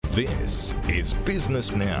This is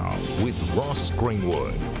Business Now with Ross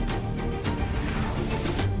Greenwood.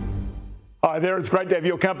 Hi there, it's great to have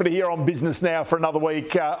your company here on Business Now for another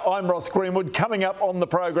week. I'm Ross Greenwood. Coming up on the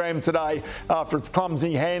program today, after its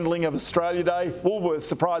clumsy handling of Australia Day, Woolworths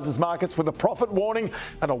surprises markets with a profit warning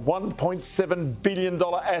and a $1.7 billion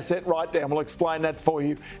asset write-down. We'll explain that for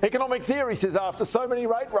you. Economic theory says after so many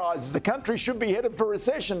rate rises, the country should be headed for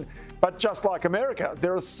recession. But just like America,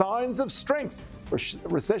 there are signs of strength.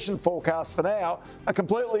 Recession forecasts for now are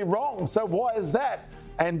completely wrong. So why is that?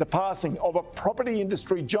 And the passing of a property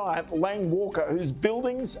industry giant, Lang Walker, whose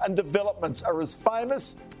buildings and developments are as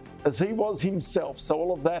famous as he was himself. So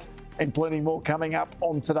all of that and plenty more coming up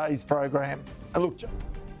on today's program. And look,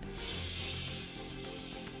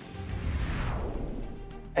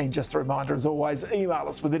 and just a reminder, as always, email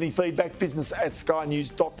us with any feedback,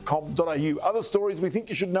 business@skynews.com.au. Other stories we think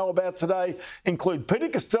you should know about today include Peter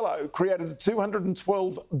Costello created the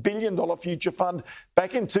 $212 billion future fund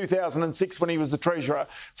back in 2006 when he was the Treasurer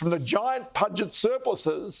from the giant budget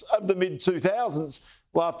surpluses of the mid-2000s.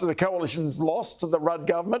 Well, after the coalition's loss to the Rudd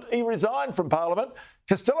government, he resigned from Parliament.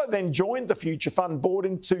 Costello then joined the Future Fund board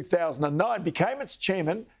in 2009, became its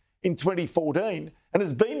chairman in 2014 and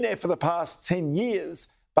has been there for the past 10 years.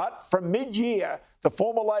 But from mid-year, the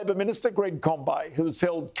former Labor Minister, Greg Combet, who has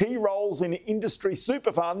held key roles in industry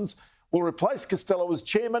super funds, will replace Costello as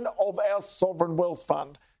chairman of our Sovereign Wealth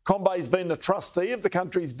Fund. Combet's been the trustee of the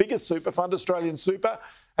country's biggest super fund, Australian Super,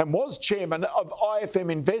 and was chairman of IFM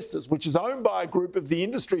Investors, which is owned by a group of the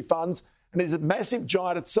industry funds and is a massive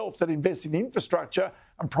giant itself that invests in infrastructure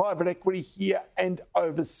and private equity here and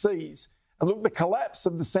overseas. And look, the collapse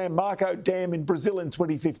of the San Marco Dam in Brazil in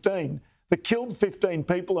 2015 that killed 15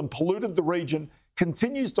 people and polluted the region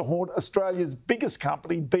continues to haunt Australia's biggest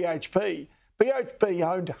company, BHP. BHP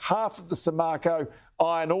owned half of the Samarco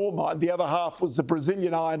iron ore mine. The other half was the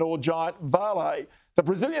Brazilian iron ore giant Vale. The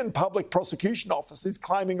Brazilian Public Prosecution Office is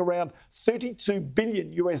claiming around $32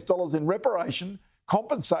 billion in reparation,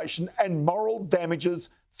 compensation and moral damages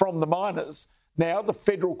from the miners. Now, the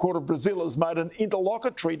Federal Court of Brazil has made an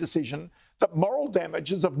interlocutory decision that moral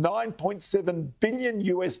damages of $9.7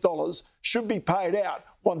 billion should be paid out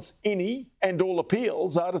once any and all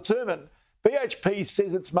appeals are determined. BHP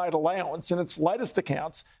says it's made allowance in its latest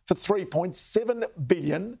accounts for $3.7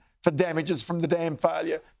 billion for damages from the dam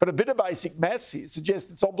failure. But a bit of basic maths here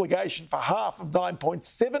suggests its obligation for half of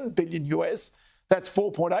 $9.7 billion, that's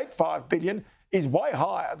 $4.85 billion, is way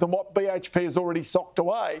higher than what BHP has already socked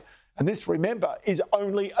away. And this, remember, is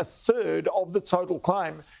only a third of the total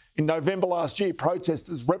claim. In November last year,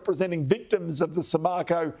 protesters representing victims of the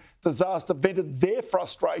Samarco disaster vented their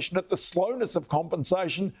frustration at the slowness of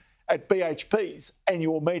compensation at BHP's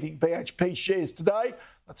annual meeting. BHP shares today,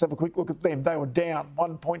 let's have a quick look at them. They were down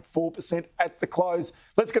 1.4% at the close.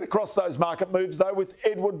 Let's get across those market moves, though, with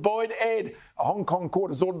Edward Boyd. Ed, a Hong Kong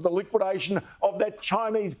court has ordered the liquidation of that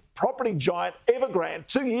Chinese property giant Evergrande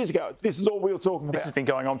 2 years ago. This is all we were talking about. This has been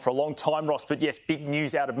going on for a long time, Ross, but yes, big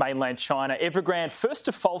news out of mainland China. Evergrande first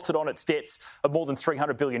defaulted on its debts of more than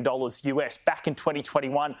 $300 billion US back in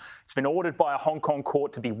 2021. It's been ordered by a Hong Kong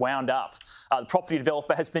court to be wound up. The property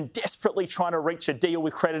developer has been desperately trying to reach a deal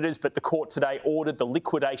with creditors, but the court today ordered the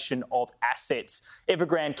liquidation of assets.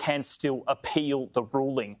 Evergrande can still appeal the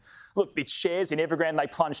ruling. Look, its shares in Evergrande, they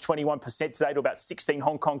plunged 21% today to about 16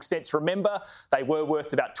 Hong Kong cents. Remember, they were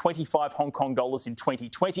worth about 25 Hong Kong dollars in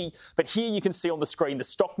 2020. But here you can see on the screen the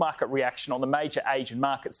stock market reaction on the major Asian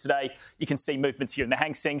markets today. You can see movements here in the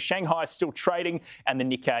Hang Seng. Shanghai is still trading and the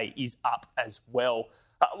Nikkei is up as well.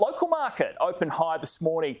 Local market opened high this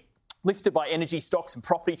morning, lifted by energy stocks and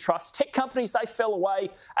property trusts. Tech companies, they fell away.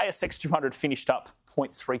 ASX 200 finished up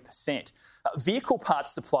 0.3%. Vehicle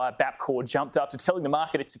parts supplier Bapcor jumped after telling the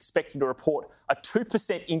market it's expecting to report a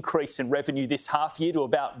 2% increase in revenue this half year to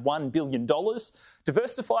about $1 billion.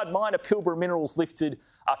 Diversified miner Pilbara Minerals lifted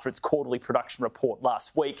after its quarterly production report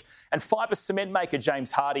last week. And fibre cement maker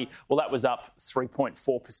James Hardie, well, that was up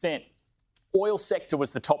 3.4%. Oil sector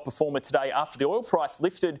was the top performer today after the oil price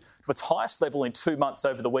lifted to its highest level in 2 months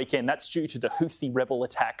over the weekend. That's due to the Houthi rebel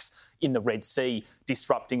attacks in the Red Sea,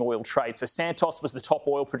 disrupting oil trade. So Santos was the top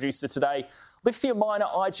oil producer today. Lithium miner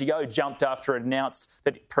IGO jumped after it announced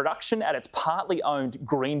that production at its partly owned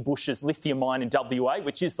Greenbushes lithium mine in WA,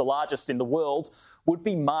 which is the largest in the world, would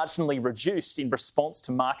be marginally reduced in response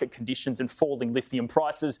to market conditions and falling lithium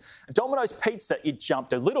prices. Domino's Pizza, it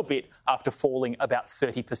jumped a little bit after falling about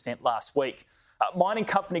 30% last week. Mining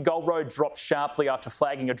company Gold Road dropped sharply after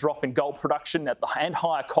flagging a drop in gold production and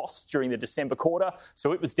higher costs during the December quarter,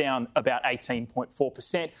 so it was down about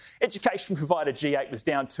 18.4%. Education provider G8 was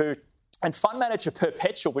down too. And fund manager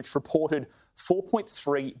Perpetual, which reported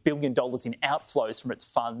 $4.3 billion in outflows from its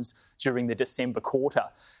funds during the December quarter.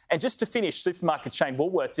 And just to finish, supermarket chain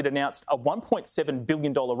Woolworths, it announced a $1.7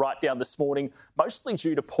 billion write-down this morning, mostly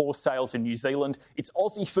due to poor sales in New Zealand. Its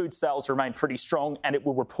Aussie food sales remain pretty strong, and it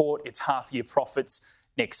will report its half-year profits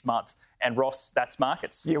next month. And Ross, that's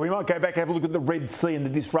markets. Yeah, we might go back and have a look at the Red Sea and the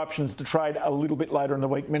disruptions to trade a little bit later in the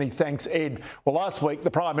week. Many thanks, Ed. Well, last week,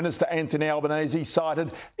 the Prime Minister, Anthony Albanese,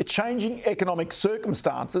 cited changing economic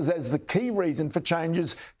circumstances as the key reason for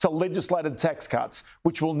changes to legislated tax cuts,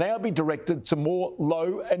 which will now be directed to more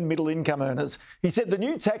low and middle income earners. He said the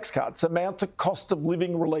new tax cuts amount to cost of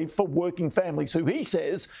living relief for working families who, he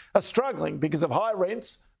says, are struggling because of high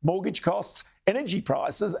rents, mortgage costs, energy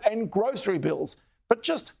prices and grocery bills. But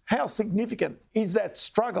just how significant is that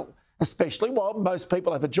struggle, especially while most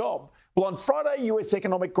people have a job? Well, on Friday, US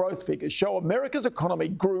economic growth figures show America's economy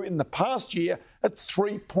grew in the past year at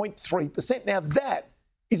 3.3%. Now, that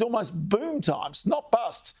is almost boom times, not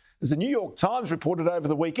busts. As the New York Times reported over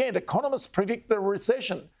the weekend, economists predict a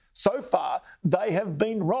recession. So far, they have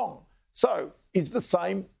been wrong. So, is the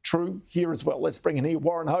same true here as well? Let's bring in here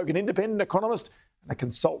Warren Hogan, independent economist and a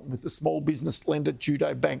consultant with the small business lender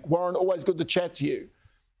Judo Bank. Warren, always good to chat to you.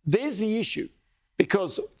 There's the issue,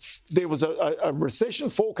 because there was a recession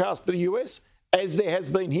forecast for the US, as there has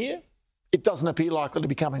been here. It doesn't appear likely to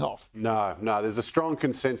be coming off. No, there's a strong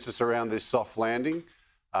consensus around this soft landing.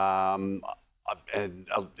 The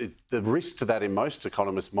risk to that in most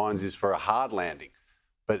economists' minds is for a hard landing.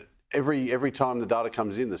 But every time the data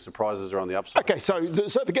comes in, the surprises are on the upside. OK, so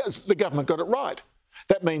the government got it right.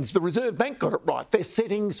 That means the Reserve Bank got it right. Their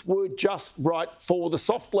settings were just right for the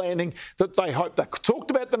soft landing that they hoped. They talked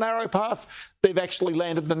about the narrow path. They've actually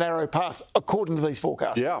landed the narrow path according to these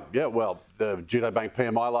forecasts. Yeah. Well, the Judo Bank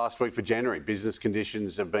PMI last week for January, business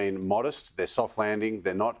conditions have been modest. They're soft landing.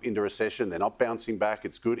 They're not into recession. They're not bouncing back.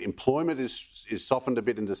 It's good. Employment is softened a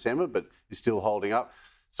bit in December, but is still holding up.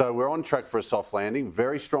 So we're on track for a soft landing.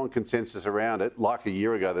 Very strong consensus around it. Like a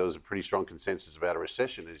year ago, there was a pretty strong consensus about a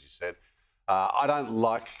recession, as you said. I don't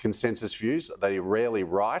like consensus views. They're rarely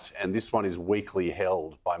right, and this one is weakly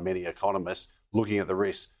held by many economists looking at the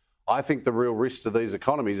risks. I think the real risk to these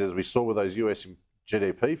economies, as we saw with those US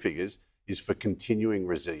GDP figures, is for continuing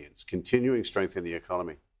resilience, continuing strength in the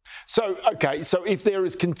economy. So if there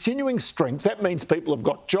is continuing strength, that means people have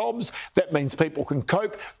got jobs, that means people can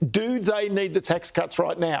cope. Do they need the tax cuts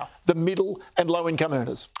right now, the middle and low income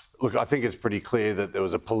earners? Look, I think it's pretty clear that there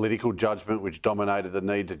was a political judgment which dominated the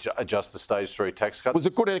need to adjust the stage 3 tax cuts. Was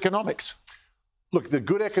it good economics? Look, the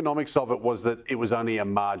good economics of it was that it was only a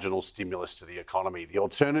marginal stimulus to the economy. The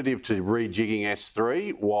alternative to rejigging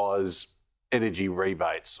S3 was energy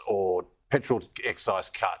rebates or petrol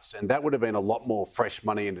excise cuts, and that would have been a lot more fresh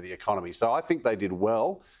money into the economy. So I think they did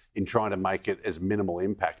well in trying to make it as minimal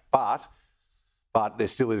impact, but there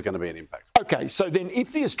still is going to be an impact. OK, so then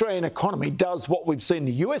if the Australian economy does what we've seen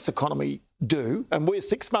the US economy do, and we're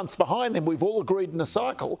 6 months behind them, we've all agreed in a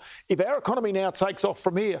cycle, if our economy now takes off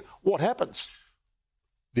from here, what happens?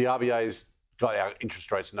 The RBA's got our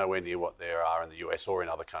interest rates nowhere near what there are in the US or in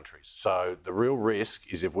other countries. So the real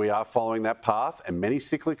risk is if we are following that path, and many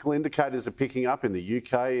cyclical indicators are picking up in the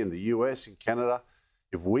UK, in the US, in Canada,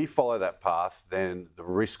 if we follow that path, then the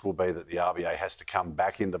risk will be that the RBA has to come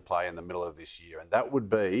back into play in the middle of this year. And that would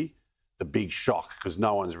be the big shock, because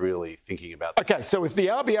no one's really thinking about that. OK, so if the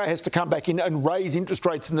RBA has to come back in and raise interest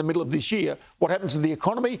rates in the middle of this year, what happens to the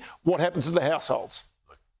economy? What happens to the households?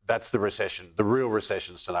 That's the recession, the real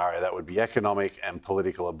recession scenario. That would be economic and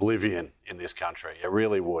political oblivion in this country. It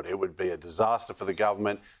really would. It would be a disaster for the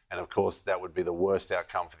government. And of course, that would be the worst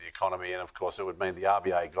outcome for the economy. And of course, it would mean the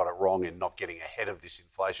RBA got it wrong in not getting ahead of this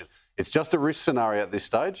inflation. It's just a risk scenario at this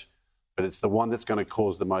stage, but it's the one that's going to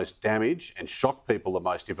cause the most damage and shock people the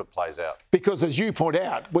most if it plays out. Because as you point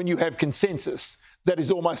out, when you have consensus, that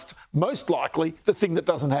is almost most likely the thing that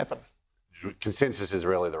doesn't happen. Consensus is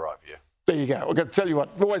really the right view. There you go. I've got to tell you what,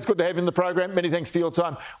 always good to have you in the program. Many thanks for your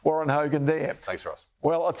time, Warren Hogan there. Thanks, Ross.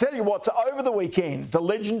 Well, I'll tell you what, over the weekend, the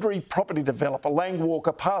legendary property developer Lang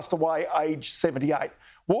Walker passed away aged 78.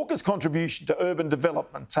 Walker's contribution to urban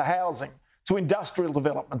development, to housing, to industrial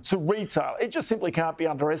development, to retail, it just simply can't be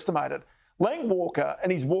underestimated. Lang Walker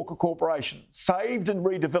and his Walker Corporation saved and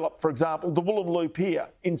redeveloped, for example, the Woolloomooloo Pier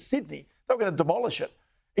in Sydney. They were going to demolish it.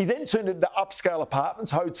 He then turned it into upscale apartments,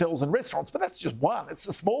 hotels and restaurants, but that's just one. It's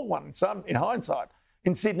a small one in hindsight.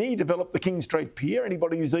 In Sydney, he developed the King Street Pier.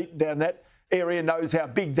 Anybody who's eaten down that area knows how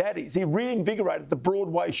big that is. He reinvigorated the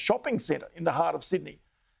Broadway shopping centre in the heart of Sydney.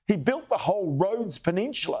 He built the whole Rhodes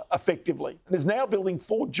Peninsula effectively and is now building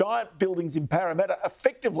 4 giant buildings in Parramatta,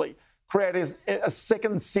 effectively create a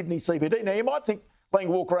second Sydney CBD. Now, you might think Lang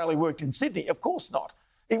Walker only worked in Sydney. Of course not.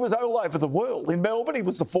 He was all over the world. In Melbourne, he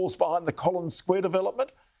was the force behind the Collins Square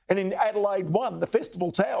development. And in Adelaide 1, the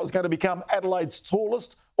Festival Tower is going to become Adelaide's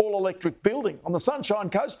tallest all-electric building on the Sunshine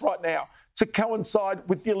Coast right now to coincide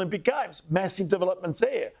with the Olympic Games. Massive developments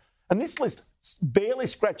there. And this list barely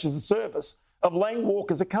scratches the surface of Lang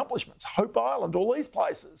Walker's accomplishments. Hope Island, all these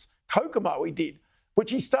places. Kokomo he did,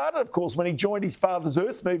 which he started, of course, when he joined his father's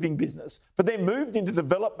earth-moving business, but then moved into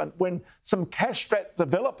development when some cash-strapped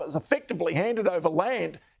developers effectively handed over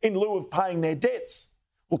land in lieu of paying their debts.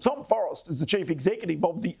 Well, Tom Forrest is the chief executive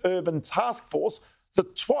of the Urban Task Force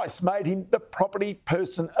that twice made him the Property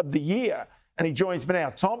Person of the Year. And he joins me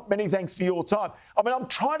now. Tom, many thanks for your time. I mean, I'm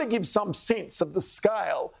trying to give some sense of the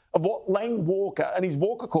scale of what Lang Walker and his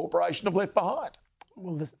Walker Corporation have left behind.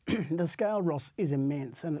 Well, the scale, Ross, is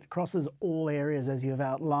immense and it crosses all areas, as you've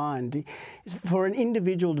outlined. For an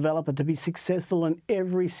individual developer to be successful in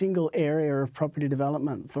every single area of property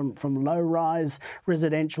development, from low-rise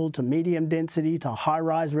residential to medium density to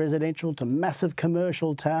high-rise residential to massive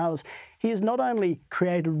commercial towers, he has not only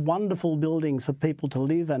created wonderful buildings for people to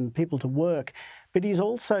live and people to work, but he's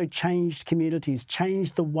also changed communities,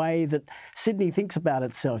 changed the way that Sydney thinks about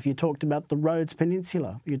itself. You talked about the Rhodes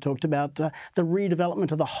Peninsula. You talked about the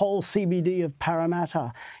redevelopment of the whole CBD of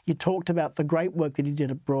Parramatta. You talked about the great work that he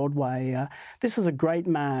did at Broadway. This is a great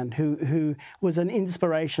man who was an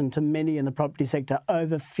inspiration to many in the property sector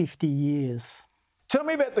over 50 years. Tell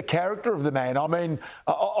me about the character of the man. I mean,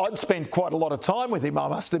 I'd spent quite a lot of time with him, I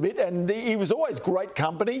must admit, and he was always great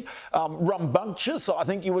company, rambunctious, I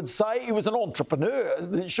think you would say. He was an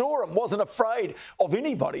entrepreneur, sure, and wasn't afraid of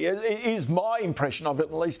anybody. It is my impression of it,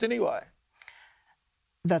 at least anyway.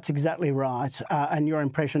 That's exactly right, and your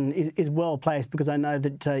impression is well placed because I know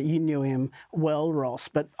that you knew him well, Ross,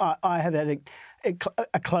 but I have had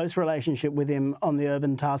a close relationship with him on the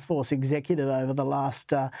Urban Task Force executive over the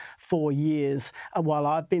last 4 years while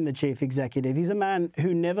I've been the chief executive. He's a man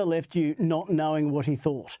who never left you not knowing what he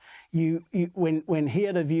thought. When he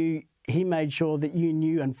had a view, he made sure that you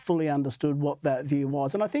knew and fully understood what that view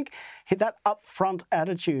was. And I think that upfront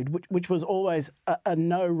attitude, which was always a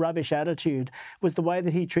no rubbish attitude, was the way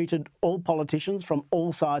that he treated all politicians from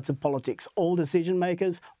all sides of politics, all decision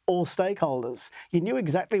makers, all stakeholders. You knew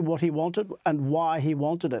exactly what he wanted and why he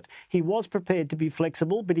wanted it. He was prepared to be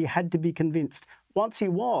flexible, but he had to be convinced. Once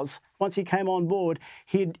he came on board,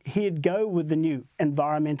 he'd go with the new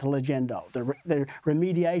environmental agenda, the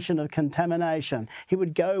remediation of contamination. He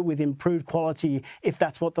would go with improved quality if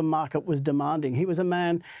that's what the market was demanding. He was a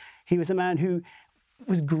man who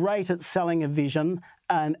was great at selling a vision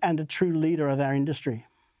and a true leader of our industry.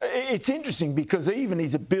 It's interesting because even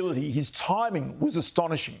his ability, his timing was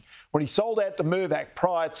astonishing. When he sold out to Mirvac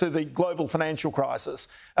prior to the global financial crisis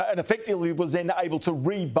and effectively was then able to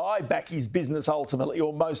rebuy back his business ultimately,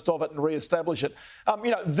 or most of it, and re-establish it.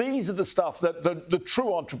 These are the stuff that the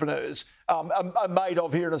true entrepreneurs are made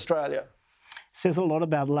of here in Australia. Says a lot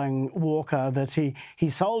about Lang Walker that he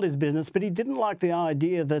sold his business, but he didn't like the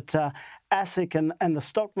idea that ASIC and the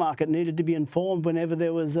stock market needed to be informed whenever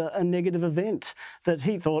there was a negative event, that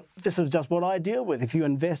he thought this is just what I deal with. If you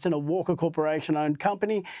invest in a Walker Corporation-owned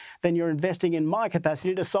company, then you're investing in my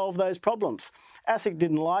capacity to solve those problems. ASIC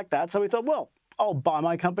didn't like that, so he thought, well, I'll buy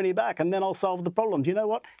my company back and then I'll solve the problems. You know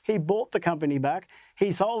what? He bought the company back,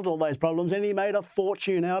 he solved all those problems and he made a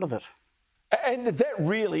fortune out of it. And that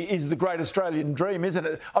really is the great Australian dream, isn't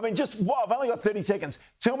it? I mean, I've only got 30 seconds.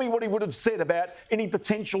 Tell me what he would have said about any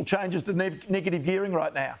potential changes to negative gearing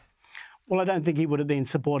right now. Well, I don't think he would have been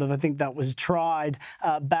supportive. I think that was tried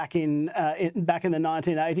back in the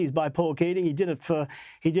 1980s by Paul Keating. He did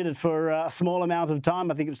it for a small amount of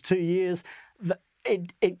time. I think it was 2 years.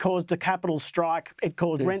 It caused a capital strike. It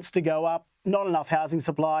caused rents to go up. Not enough housing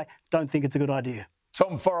supply. Don't think it's a good idea.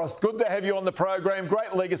 Tom Forrest, good to have you on the program.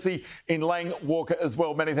 Great legacy in Lang Walker as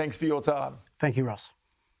well. Many thanks for your time. Thank you, Ross.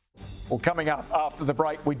 Well, coming up after the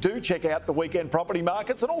break, we do check out the weekend property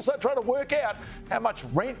markets and also try to work out how much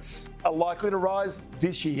rents are likely to rise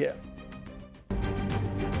this year.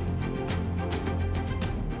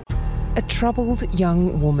 A troubled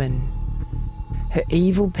young woman. Her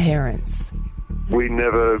evil parents. We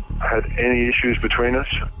never had any issues between us.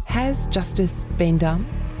 Has justice been done?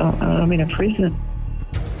 I'm in a prison.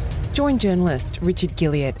 Join journalist Richard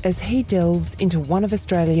Gilliatt as he delves into one of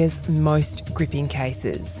Australia's most gripping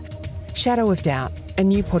cases. Shadow of Doubt, a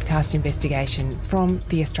new podcast investigation from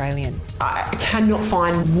The Australian. I cannot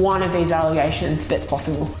find one of these allegations that's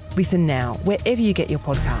possible. Listen now, wherever you get your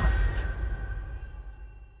podcasts.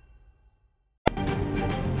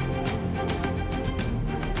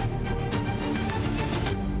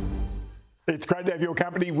 It's great to have your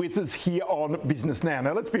company with us here on Business Now.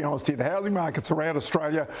 Now, let's be honest here, the housing markets around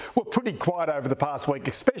Australia were pretty quiet over the past week,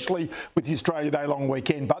 especially with the Australia Day long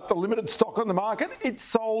weekend. But the limited stock on the market, it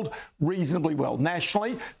sold reasonably well.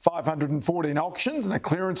 Nationally, 514 auctions and a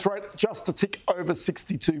clearance rate just a tick over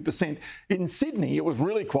 62%. In Sydney, it was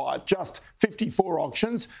really quiet, just 54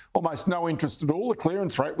 auctions, almost no interest at all. The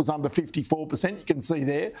clearance rate was under 54%, you can see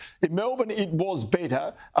there. In Melbourne, it was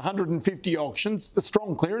better, 150 auctions, the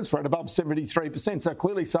strong clearance rate above 73%. So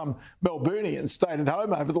clearly some Melburnians stayed at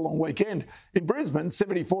home over the long weekend. In Brisbane,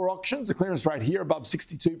 74 auctions, the clearance rate here above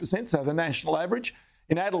 62%, so the national average.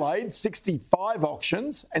 In Adelaide, 65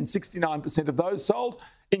 auctions and 69% of those sold.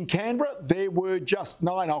 In Canberra, there were just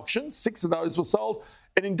 9 auctions, 6 of those were sold.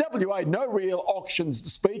 And in WA, no real auctions to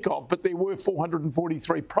speak of, but there were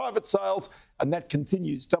 443 private sales, and that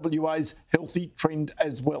continues WA's healthy trend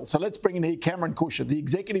as well. So let's bring in here Cameron Cusher, the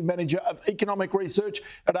Executive Manager of Economic Research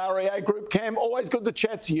at REA Group. Cam, always good to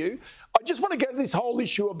chat to you. I just want to go to this whole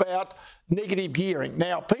issue about negative gearing.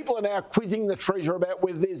 Now, people are now quizzing the Treasurer about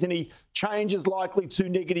whether there's any changes likely to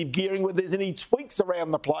negative gearing, whether there's any tweaks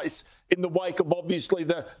around the place in the wake of obviously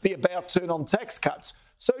the about turn on tax cuts.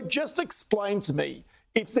 So just explain to me,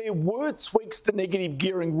 if there were tweaks to negative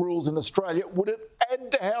gearing rules in Australia, would it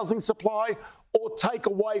add to housing supply or take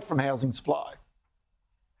away from housing supply?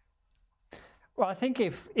 Well, I think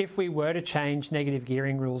if we were to change negative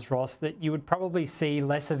gearing rules, Ross, that you would probably see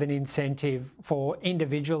less of an incentive for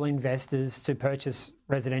individual investors to purchase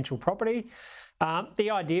residential property. The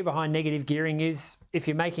idea behind negative gearing is if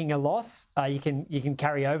you're making a loss, you can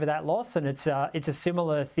carry over that loss, and it's a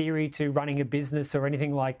similar theory to running a business or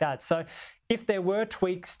anything like that. So if there were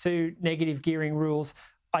tweaks to negative gearing rules,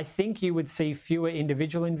 I think you would see fewer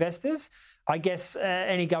individual investors. I guess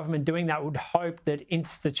any government doing that would hope that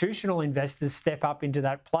institutional investors step up into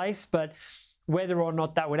that place, but whether or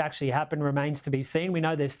not that would actually happen remains to be seen. We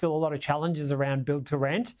know there's still a lot of challenges around build to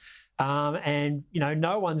rent. And, you know,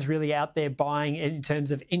 no one's really out there buying, in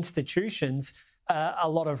terms of institutions, a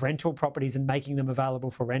lot of rental properties and making them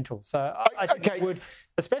available for rental. So I think it would,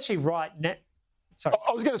 especially right now. Sorry.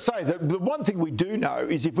 I was going to say that the one thing we do know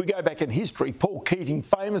is if we go back in history, Paul Keating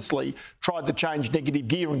famously tried to change negative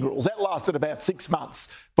gearing rules. That lasted about 6 months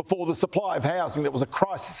before the supply of housing. There was a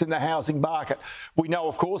crisis in the housing market. We know,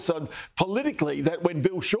 of course, politically that when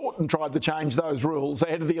Bill Shorten tried to change those rules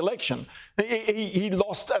ahead of the election, he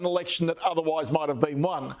lost an election that otherwise might have been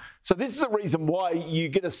won. So this is a reason why you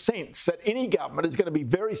get a sense that any government is going to be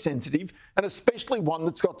very sensitive, and especially one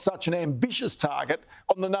that's got such an ambitious target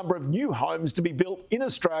on the number of new homes to be built in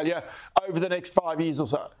Australia over the next 5 years or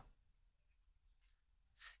so.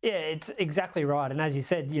 Yeah, it's exactly right. And as you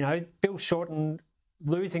said, you know, Bill Shorten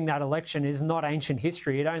losing that election is not ancient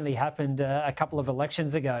history. It only happened a couple of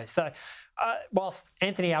elections ago. So whilst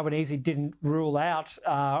Anthony Albanese didn't rule out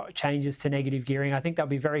changes to negative gearing, I think they'll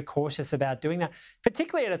be very cautious about doing that,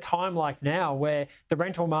 particularly at a time like now where the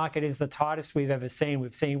rental market is the tightest we've ever seen.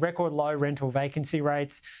 We've seen record low rental vacancy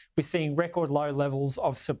rates. We're seeing record low levels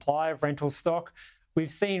of supply of rental stock. We've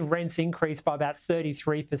seen rents increase by about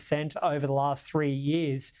 33% over the last 3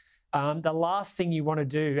 years. The last thing you want to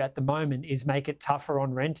do at the moment is make it tougher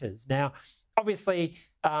on renters. Now, obviously,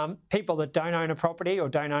 people that don't own a property or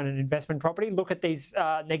don't own an investment property look at these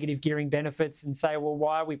negative gearing benefits and say, well,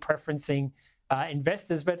 why are we preferencing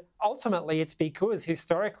investors? But ultimately, it's because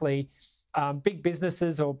historically, big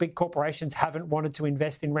businesses or big corporations haven't wanted to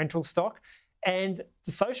invest in rental stock. And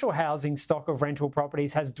the social housing stock of rental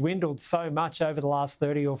properties has dwindled so much over the last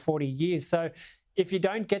 30 or 40 years. So if you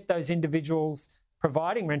don't get those individuals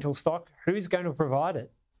providing rental stock, who's going to provide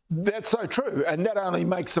it? That's so true. And that only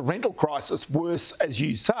makes the rental crisis worse, as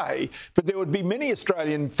you say. But there would be many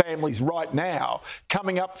Australian families right now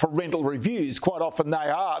coming up for rental reviews. Quite often they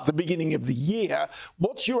are at the beginning of the year.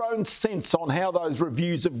 What's your own sense on how those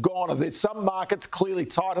reviews have gone? Are there some markets clearly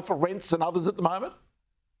tighter for rents than others at the moment?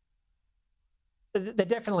 There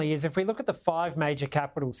definitely is. If we look at the 5 major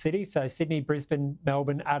capital cities, so Sydney, Brisbane,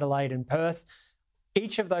 Melbourne, Adelaide and Perth,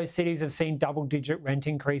 each of those cities have seen double-digit rent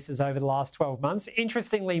increases over the last 12 months.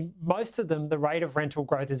 Interestingly, most of them, the rate of rental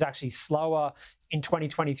growth is actually slower in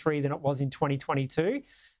 2023 than it was in 2022.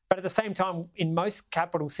 But at the same time, in most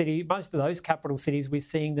of those capital cities, we're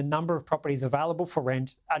seeing the number of properties available for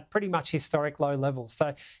rent at pretty much historic low levels.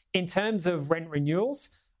 So in terms of rent renewals,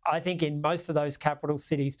 I think in most of those capital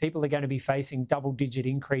cities, people are going to be facing double-digit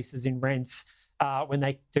increases in rents when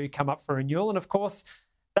they do come up for renewal. And of course,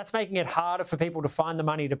 that's making it harder for people to find the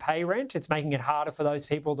money to pay rent. It's making it harder for those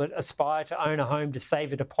people that aspire to own a home to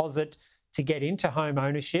save a deposit to get into home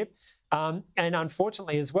ownership. And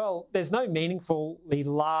unfortunately as well, there's no meaningfully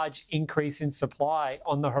large increase in supply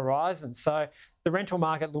on the horizon. So the rental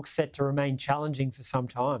market looks set to remain challenging for some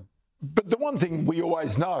time. But the one thing we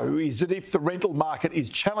always know is that if the rental market is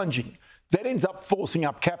challenging, that ends up forcing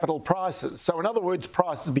up capital prices. So in other words,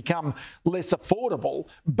 prices become less affordable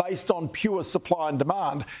based on pure supply and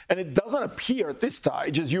demand. And it doesn't appear at this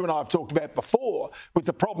stage, as you and I have talked about before, with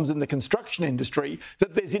the problems in the construction industry,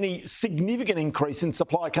 that there's any significant increase in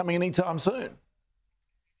supply coming anytime soon.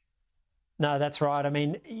 No, that's right. I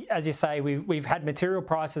mean, as you say, we've had material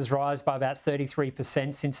prices rise by about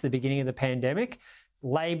 33% since the beginning of the pandemic.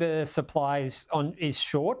 Labour supply is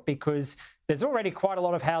short because there's already quite a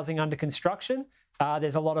lot of housing under construction.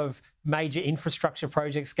 There's a lot of major infrastructure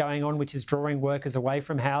projects going on, which is drawing workers away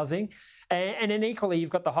from housing. And then equally, you've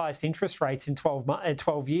got the highest interest rates in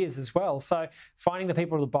 12 years as well. So finding the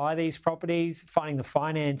people to buy these properties, finding the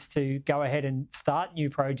finance to go ahead and start new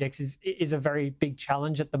projects is a very big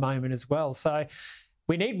challenge at the moment as well. So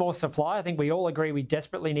we need more supply. I think we all agree we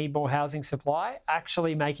desperately need more housing supply.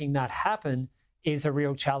 Actually making that happen is a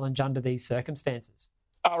real challenge under these circumstances.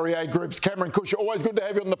 REA Group's Cameron Cush, always good to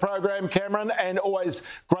have you on the program, Cameron, and always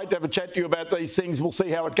great to have a chat to you about these things. We'll see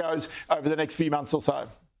how it goes over the next few months or so.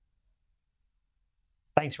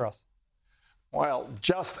 Thanks, Ross. Well,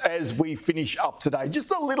 just as we finish up today, just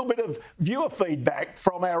a little bit of viewer feedback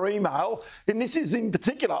from our email, and this is in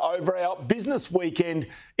particular over our Business Weekend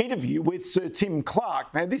interview with Sir Tim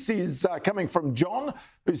Clark. Now, this is coming from John,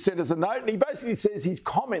 who sent us a note, and he basically says his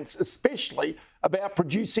comments, especially about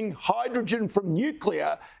producing hydrogen from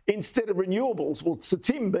nuclear instead of renewables. Well, Sir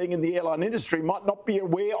Tim, being in the airline industry, might not be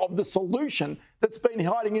aware of the solution that's been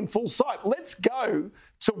hiding in full sight. Let's go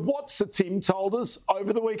to what Sir Tim told us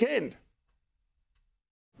over the weekend.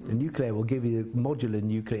 Nuclear will give you, modular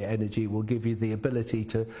nuclear energy will give you the ability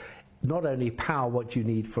to not only power what you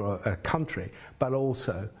need for a country, but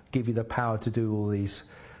also give you the power to do all these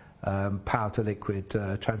power to liquid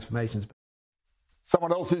transformations.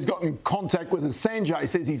 Someone else who's got in contact with us, Sanjay,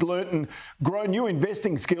 says he's learnt and grown new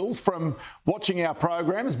investing skills from watching our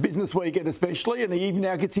programs, Business Weekend especially, and he even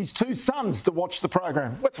now gets his 2 sons to watch the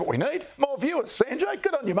program. That's what we need, more viewers. Sanjay,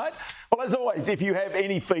 good on you, mate. Well, as always, if you have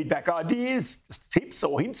any feedback, ideas, just tips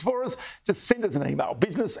or hints for us, just send us an email,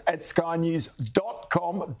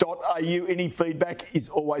 business@skynews.com.au. Any feedback is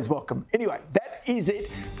always welcome. Anyway, that is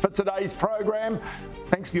it for today's program.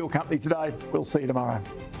 Thanks for your company today. We'll see you tomorrow.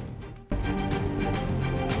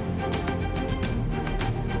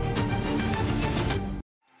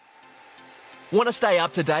 Want to stay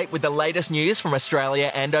up to date with the latest news from Australia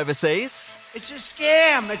and overseas? It's a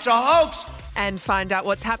scam. It's a hoax. And find out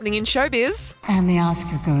what's happening in showbiz. And the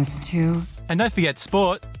Oscar goes to... And don't forget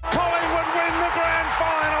sport. Collingwood win the grand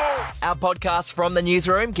final. Our podcast From the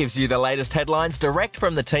Newsroom gives you the latest headlines direct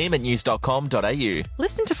from the team at news.com.au.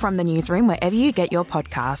 Listen to From the Newsroom wherever you get your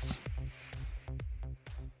podcasts.